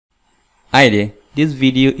Hi there, this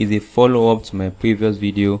video is a follow-up to my previous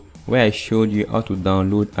video where I showed you how to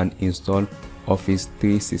download and install Office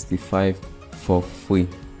 365 for free.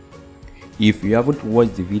 If you haven't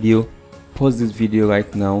watched the video, pause this video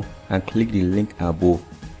right now and click the link above.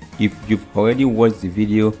 If you've already watched the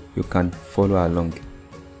video, you can follow along.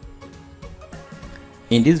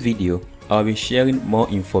 In this video, I'll be sharing more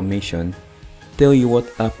information, tell you what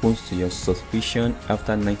happens to your subscription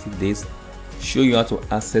after 90 days, show you how to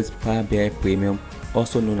access Power BI Premium,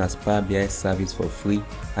 also known as Power BI service for free,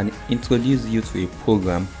 and introduce you to a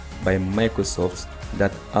program by Microsoft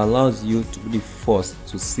that allows you to be the first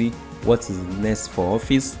to see what is next for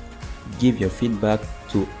Office, give your feedback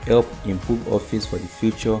to help improve Office for the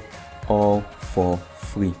future, all for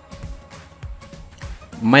free.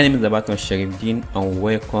 My name is Abatan Sheriffdeen and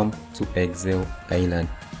welcome to Excel Island.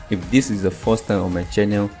 If this is the first time on my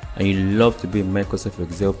channel and you love to be a Microsoft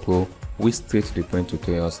Excel Pro with straight to the point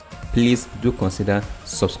tutorials, please do consider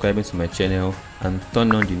subscribing to my channel and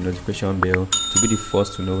turn on the notification bell to be the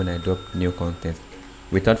first to know when I drop new content.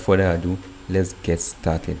 Without further ado, let's get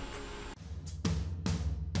started.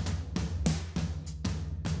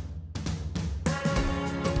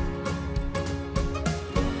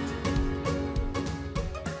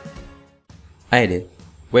 Hi there,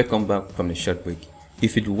 welcome back from the short break.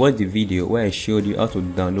 If you watched the video where I showed you how to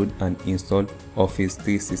download and install Office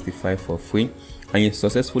 365 for free and you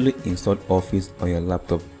successfully installed Office on your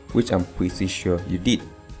laptop, which I'm pretty sure you did.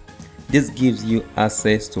 This gives you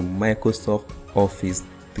access to Microsoft Office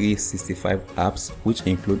 365 apps, which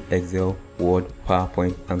include Excel, Word,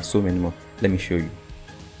 PowerPoint, and so many more. Let me show you.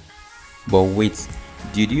 But wait,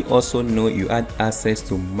 did you also know you had access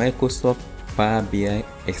to Microsoft Power BI,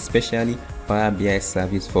 especially Power BI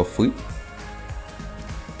service for free?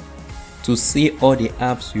 To see all the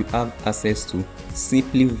apps you have access to,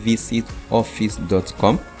 simply visit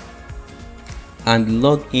office.com and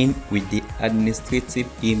log in with the administrative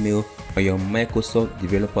email on your Microsoft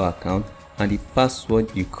developer account and the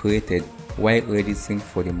password you created while registering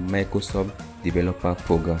for the Microsoft developer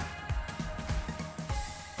program.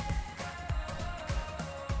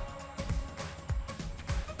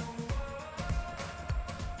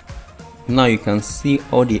 Now you can see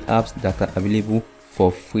all the apps that are available for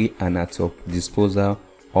free and at your disposal,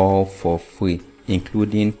 all for free,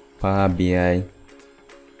 including Power BI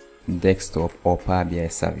Desktop or Power BI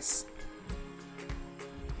service.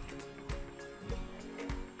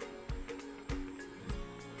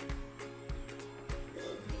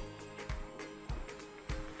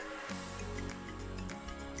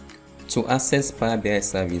 To access Power BI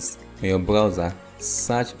service on your browser,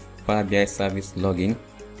 search Power BI service login.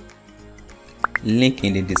 Link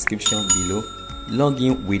in the description below. Log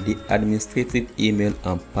in with the administrative email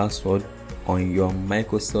and password on your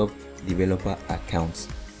Microsoft developer account.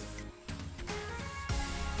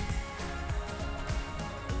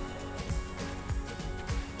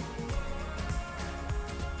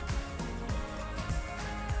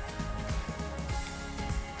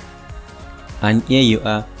 And here you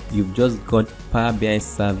are, you've just got Power BI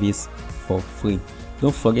service for free.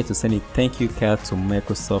 Don't forget to send a thank you card to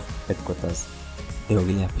Microsoft headquarters. They'll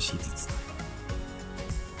really appreciate it.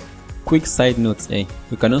 Quick side note,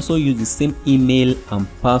 you can also use the same email and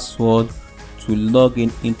password to log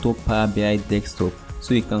in into Power BI Desktop,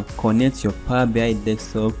 so you can connect your Power BI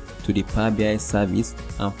Desktop to the Power BI service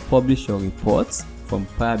and publish your reports from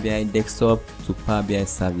Power BI Desktop to Power BI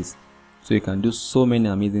service. So you can do so many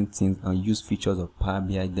amazing things and use features of Power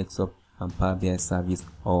BI Desktop and Power BI service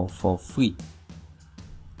all for free.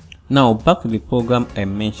 Now back to the program I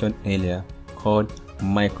mentioned earlier called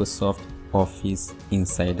Microsoft Office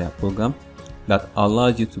Insider program that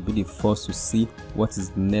allows you to be the first to see what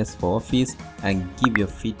is next for Office and give your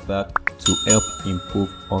feedback to help improve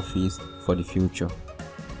Office for the future.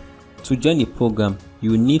 To join the program,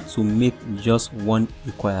 you need to make just one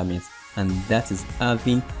requirement, and that is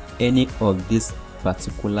having any of these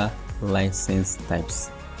particular license types.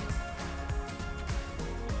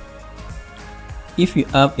 If you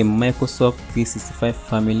have a Microsoft 365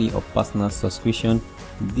 family or personal subscription,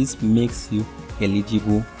 this makes you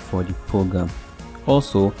eligible for the program.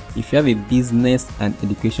 Also, if you have a business and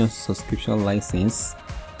education subscription license,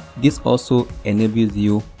 this also enables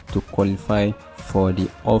you to qualify for the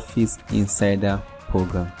Office Insider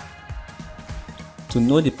program. To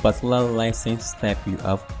know the particular license type you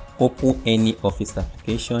have, open any Office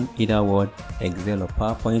application, either Word, Excel or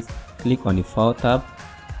PowerPoint, click on the File tab,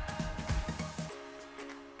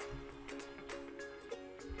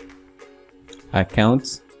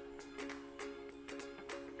 Accounts,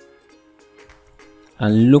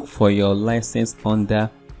 and look for your license under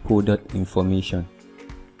product information.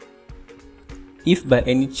 If by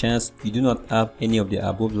any chance you do not have any of the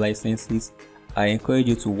above licenses, I encourage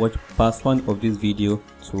you to watch part 1 of this video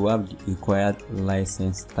to have the required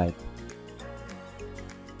license type.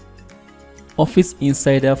 Office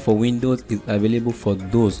Insider for Windows is available for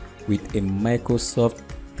those with a Microsoft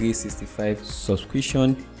 365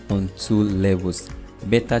 subscription on 2 levels,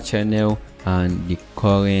 Beta channel and the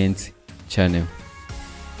current channel.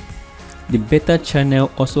 The Beta channel,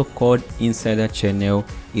 also called Insider channel,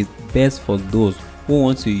 is best for those who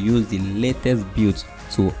want to use the latest builds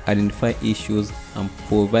to identify issues and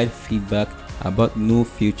provide feedback about new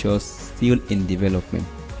features still in development,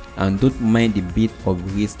 and don't mind the bit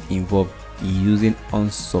of risk involved in using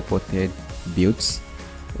unsupported builds.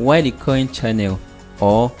 While the current channel,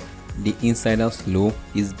 or the Insider Slow,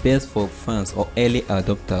 is best for fans or early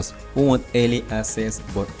adopters who want early access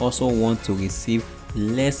but also want to receive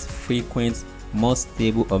less frequent, more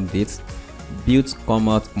stable updates. Builds come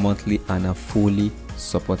out monthly and are fully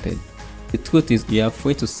supported. The truth is, you are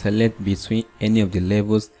free to select between any of the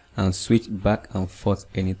levels and switch back and forth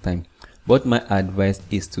anytime, but my advice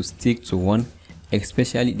is to stick to one,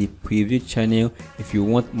 especially the preview channel, if you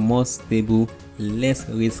want more stable, less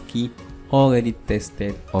risky, already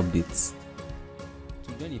tested updates.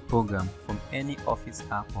 To join the program from any Office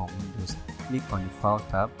app or Windows, click on the File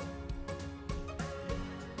tab,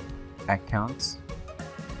 Accounts,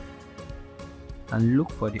 and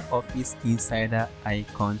look for the Office Insider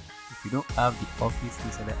icon. If you don't have the Office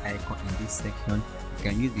Insider icon in this section, you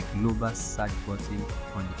can use the global search button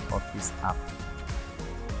on the Office app.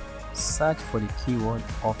 Search for the keyword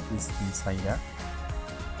Office Insider.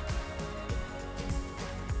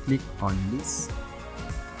 Click on this.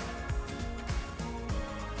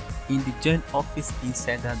 In the Join Office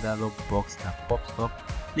Insider dialog box that pops up,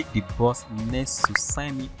 click the box next to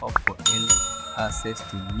Sign me up for early access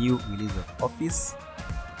to new release of Office.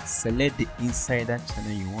 Select the Insider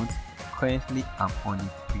channel you want. Currently I'm on the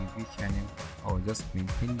preview channel. I will just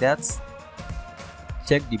maintain that.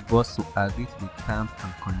 Check the box to agree to the terms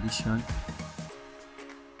and conditions.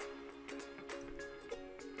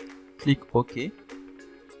 Click OK,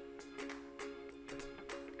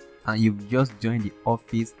 and you've just joined the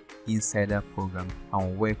Office Insider program,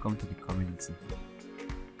 and welcome to the community.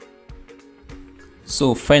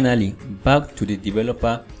 So finally, back to the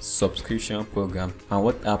developer subscription program and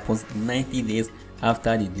what happens 90 days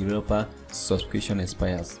after the developer subscription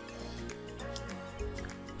expires.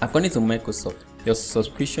 According to Microsoft, your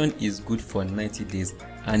subscription is good for 90 days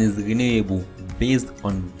and is renewable based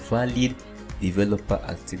on valid developer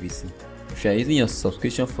activity. If you are using your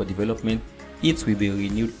subscription for development, it will be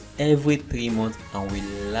renewed every 3 months and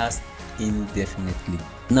will last indefinitely.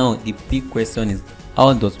 Now the big question is,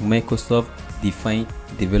 how does Microsoft define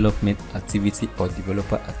development activity or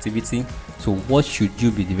developer activity? So what should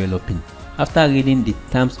you be developing? After reading the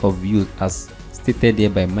terms of use as stated there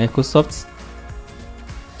by Microsoft,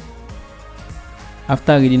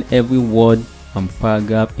 after reading every word and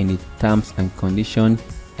paragraph in the terms and conditions,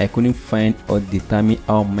 I couldn't find or determine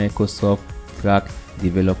how Microsoft track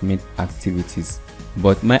development activities.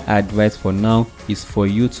 But my advice for now is for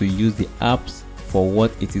you to use the apps for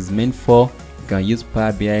what it is meant for. You can use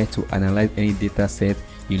Power BI to analyze any data set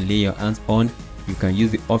you lay your hands on. You can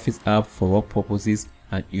use the Office app for work purposes,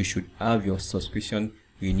 and you should have your subscription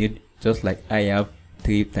renewed just like I have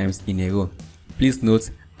 3 times in a row. Please note,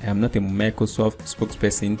 I am not a Microsoft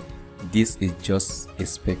spokesperson. This is just a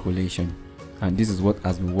speculation, and this is what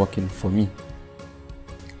has been working for me.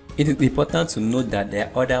 It is important to note that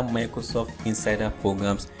there are other Microsoft Insider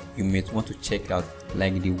programs you may want to check out,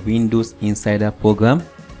 like the Windows Insider program,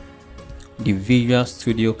 the Visual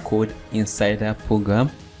Studio Code Insider program,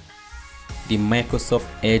 the Microsoft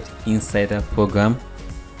Edge Insider program,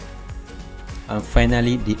 and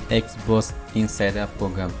finally the Xbox Insider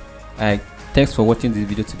program. Thanks for watching this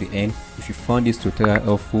video to the end. If you found this tutorial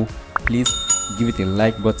helpful, please give it a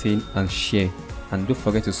like button and share, and don't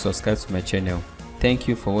forget to subscribe to my channel. Thank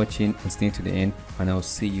you for watching and staying to the end, and I will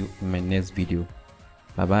see you in my next video.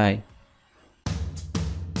 Bye bye.